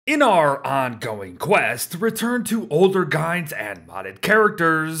In our ongoing quest, return to older guides and modded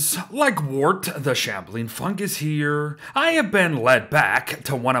characters, like Wart the Shambling Fungus here, I have been led back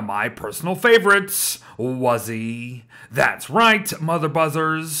to one of my personal favorites, Wuzzy. That's right,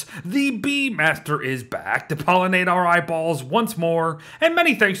 Motherbuzzers, the Bee Master is back to pollinate our eyeballs once more, and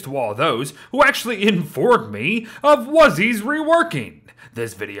many thanks to all those who actually informed me of Wuzzy's reworking.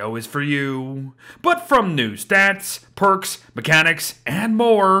 This video is for you. But from new stats, perks, mechanics, and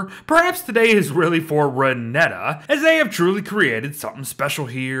more, perhaps today is really for Renetta, as they have truly created something special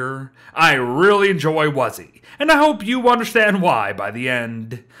here. I really enjoy Wuzzy, and I hope you understand why by the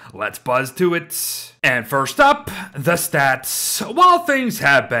end. Let's buzz to it. And first up, the stats. While things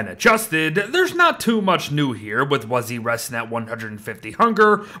have been adjusted, there's not too much new here, with Wuzzy resting at 150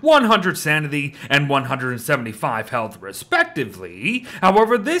 hunger, 100 sanity, and 175 health respectively.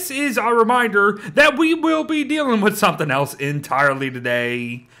 However, this is a reminder that we will be dealing with something else entirely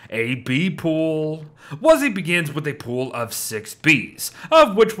today. A bee pool. Wuzzy begins with a pool of 6 bees,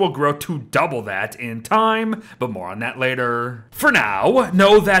 of which will grow to double that in time, but more on that later. For now,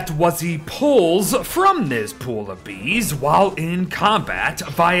 know that Wuzzy pulls from this pool of bees while in combat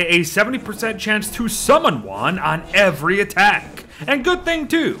via a 70% chance to summon one on every attack. And good thing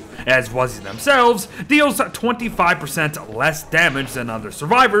too, as Wuzzy themselves deals 25% less damage than other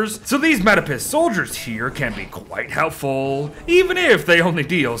survivors, so these Metapist soldiers here can be quite helpful, even if they only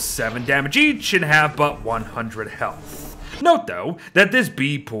deal 7 damage each and have but 100 health. Note though, that this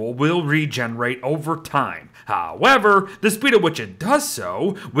bee pool will regenerate over time. However, the speed at which it does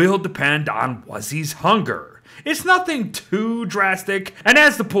so will depend on Wuzzy's hunger. It's nothing too drastic, and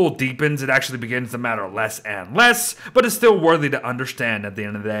as the pool deepens, it actually begins to matter less and less, but is still worthy to understand at the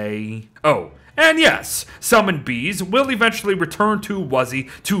end of the day. Oh, and yes, summoned bees will eventually return to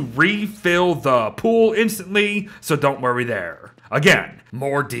Wuzzy to refill the pool instantly, so don't worry there. Again,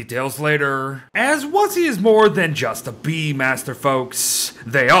 more details later. As Wuzzy is more than just a bee master, folks.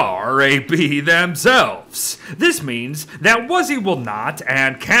 They are a bee themselves. This means that Wuzzy will not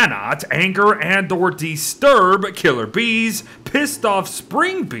and cannot anger and or disturb killer bees, pissed off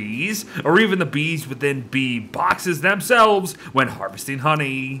spring bees, or even the bees within bee boxes themselves when harvesting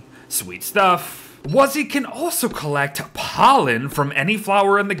honey. Sweet stuff. Wuzzy can also collect pollen from any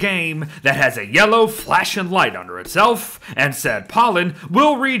flower in the game that has a yellow flashing light under itself, and said pollen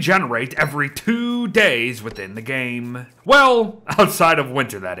will regenerate every 2 days within the game. Well, outside of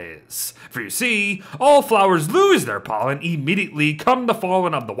winter that is. For you see, all flowers lose their pollen immediately come the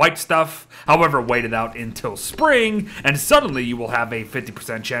falling of the white stuff. However, wait it out until spring, and suddenly you will have a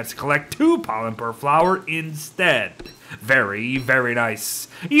 50% chance to collect 2 pollen per flower instead. Very, very nice.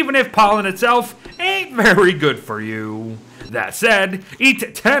 Even if pollen itself ain't very good for you. That said,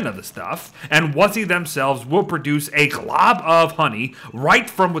 eat 10 of the stuff, and Wuzzy themselves will produce a glob of honey right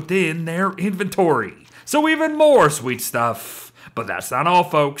from within their inventory. So even more sweet stuff. But that's not all,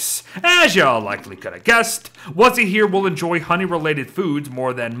 folks. As y'all likely could have guessed, Wuzzy here will enjoy honey-related foods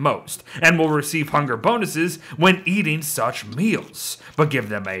more than most, and will receive hunger bonuses when eating such meals. But give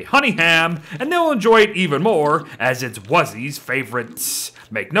them a honey ham, and they'll enjoy it even more, as it's Wuzzy's favorites.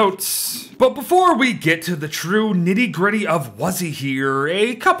 Make notes. But before we get to the true nitty-gritty of Wuzzy here,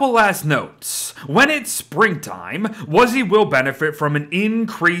 a couple last notes. When it's springtime, Wuzzy will benefit from an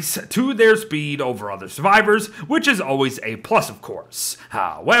increase to their speed over other survivors, which is always a plus, of course.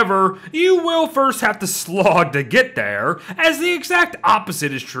 However, you will first have to slog to get there, as the exact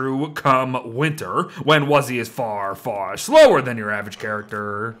opposite is true come winter, when Wuzzy is far, far slower than your average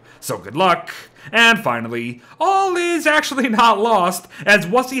character. So good luck. And finally, all is actually not lost, as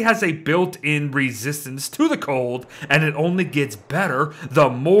Wuzzy has a built-in resistance to the cold, and it only gets better the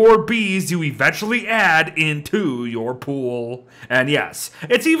more bees you eventually add into your pool. And yes,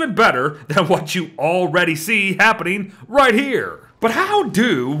 it's even better than what you already see happening right here. But how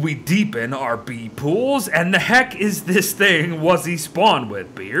do we deepen our bee pools, and the heck is this thing Wuzzy spawned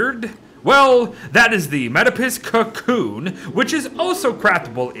with, Beard? Well, that is the Metapist Cocoon, which is also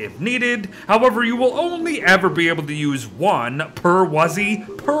craftable if needed. However, you will only ever be able to use 1 per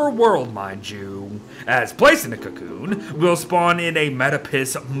Wuzzy per world, mind you. As placing a cocoon will spawn in a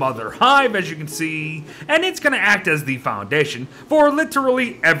Metapist mother hive, as you can see, and it's going to act as the foundation for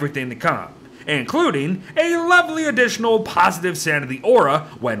literally everything to come. including a lovely additional positive sanity aura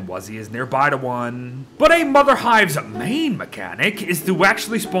when Wuzzy is nearby to one. But a mother hive's main mechanic is to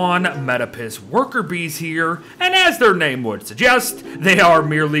actually spawn Metapus worker bees here, and as their name would suggest, they are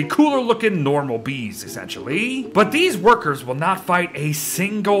merely cooler looking normal bees essentially. But these workers will not fight a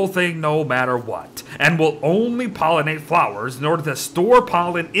single thing no matter what, and will only pollinate flowers in order to store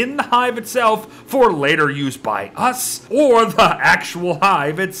pollen in the hive itself for later use by us or the actual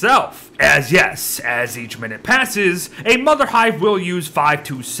hive itself. As yes, as each minute passes, a mother hive will use 5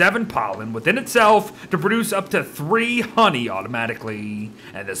 to 7 pollen within itself to produce up to 3 honey automatically,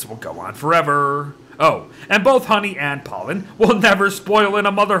 and this will go on forever. Oh, and both honey and pollen will never spoil in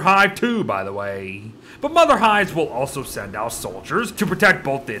a mother hive too, by the way. But mother hives will also send out soldiers to protect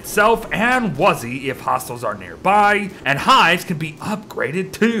both itself and Wuzzy if hostiles are nearby, and hives can be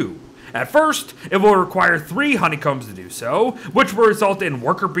upgraded too. At first, it will require 3 honeycombs to do so, which will result in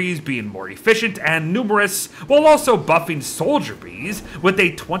worker bees being more efficient and numerous, while also buffing soldier bees with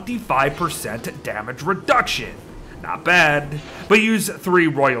a 25% damage reduction. Not bad. But use 3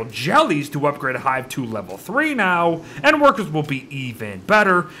 royal jellies to upgrade a hive to level 3 now, and workers will be even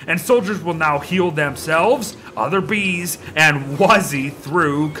better, and soldiers will now heal themselves, other bees, and Wuzzy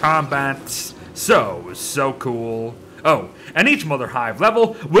through combat. So cool. Oh, and each mother hive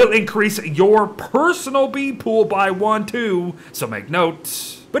level will increase your personal bee pool by 1 too, so make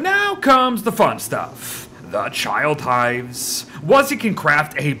note. But now comes the fun stuff. The child hives. Wuzzy can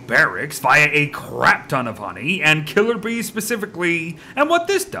craft a barracks via a crap ton of honey and killer bees specifically, and what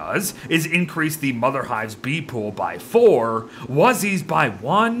this does is increase the mother hive's bee pool by 4, Wuzzy's by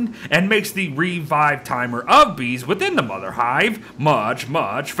 1, and makes the revive timer of bees within the mother hive much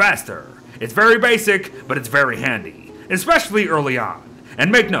faster. It's very basic, but it's very handy, especially early on. And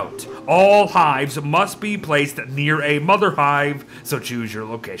make note, all hives must be placed near a mother hive, so choose your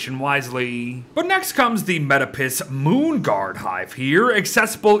location wisely. But next comes the Metapus Moon Guard hive here,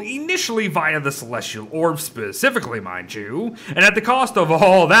 accessible initially via the Celestial Orb specifically, mind you, and at the cost of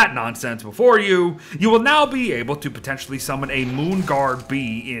all that nonsense before you, you will now be able to potentially summon a Moon Guard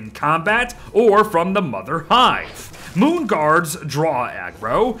bee in combat or from the mother hive. Moon Guards draw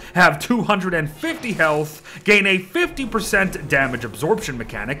aggro, have 250 health, gain a 50% damage absorption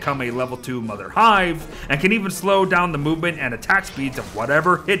mechanic come a level 2 mother hive, and can even slow down the movement and attack speeds of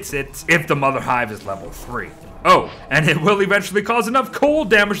whatever hits it if the mother hive is level 3. Oh, and it will eventually cause enough cold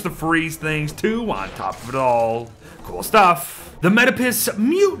damage to freeze things too on top of it all. Cool stuff. The Metapus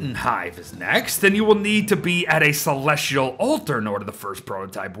Mutant Hive is next, and you will need to be at a Celestial Altar in order to first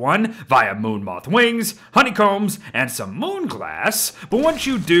prototype one via Moon Moth Wings, Honeycombs, and some Moon Glass, but once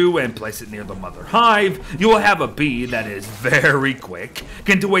you do and place it near the Mother Hive, you will have a bee that is very quick,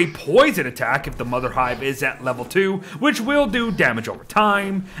 can do a poison attack if the Mother Hive is at level 2, which will do damage over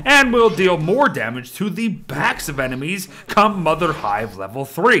time, and will deal more damage to the backs of enemies come Mother Hive level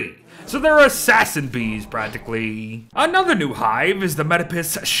 3. So they're assassin bees, practically. Another new hive is the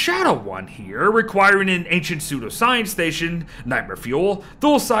Metapus Shadow one here, requiring an ancient pseudoscience station, nightmare fuel,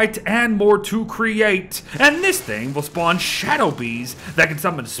 thulcite, and more to create. And this thing will spawn shadow bees that can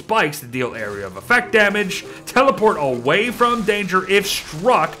summon spikes to deal area of effect damage, teleport away from danger if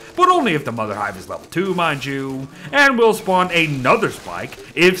struck, but only if the mother hive is level 2, mind you, and will spawn another spike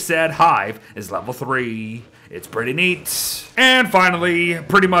if said hive is level 3. It's pretty neat. And finally,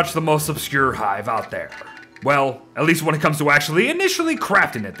 pretty much the most obscure hive out there. Well, at least when it comes to actually initially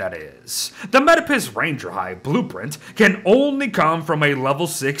crafting it, that is. The Metapus Ranger Hive blueprint can only come from a level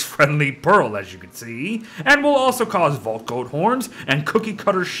 6 friendly pearl, as you can see, and will also cause Vault Goat horns and cookie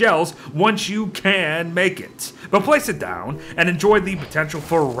cutter shells once you can make it. But place it down and enjoy the potential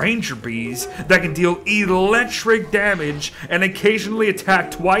for Ranger bees that can deal electric damage and occasionally attack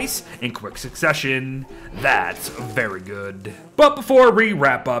twice in quick succession. That's very good. But before we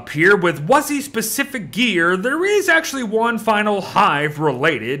wrap up here with Wuzzy specific gear, there is actually one final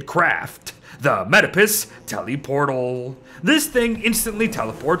hive-related craft. The Metapus Teleportal. This thing instantly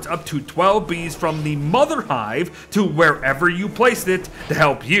teleports up to 12 bees from the mother hive to wherever you placed it to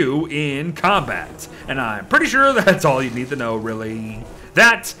help you in combat. And I'm pretty sure that's all you need to know, really.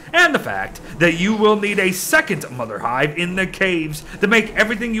 That, and the fact that you will need a second mother hive in the caves to make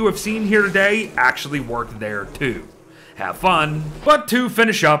everything you have seen here today actually work there too. Have fun. But to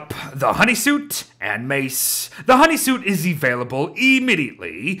finish up, the honeysuit and mace. The honeysuit is available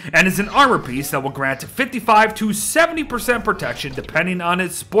immediately and is an armor piece that will grant 55 to 70% protection depending on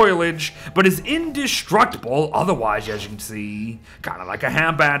its spoilage, but is indestructible otherwise, as you can see. Kinda like a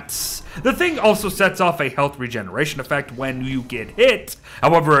handbat. The thing also sets off a health regeneration effect when you get hit,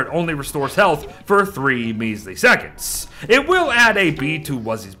 however it only restores health for 3 measly seconds. It will add a bee to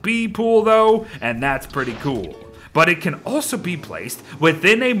Wuzzy's bee pool though, and that's pretty cool. But it can also be placed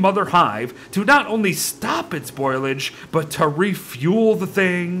within a mother hive to not only stop its spoilage, but to refuel the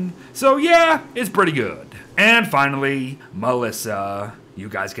thing. So yeah, it's pretty good. And finally, Melissa. You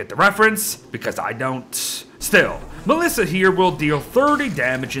guys get the reference? Because I don't. Still, Melissa here will deal 30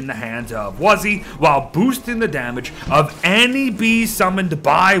 damage in the hands of Wuzzy while boosting the damage of any bee summoned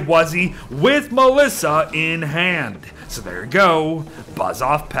by Wuzzy with Melissa in hand. So there you go, buzz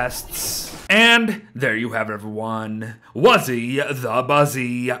off pests. And there you have it, everyone. Wuzzy the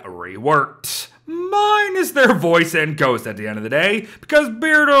Buzzy reworked. Minus their voice and ghost at the end of the day, because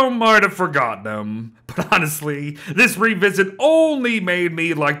Beardo might have forgotten them. But honestly, this revisit only made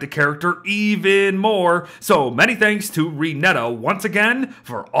me like the character even more, so many thanks to Renetta once again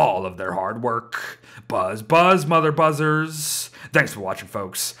for all of their hard work. Buzz, buzz, Motherbuzzers. Thanks for watching,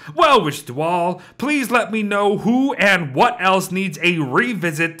 folks. Well wishes to all. Please let me know who and what else needs a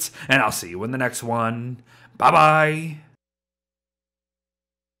revisit, and I'll see you in the next one. Bye-bye.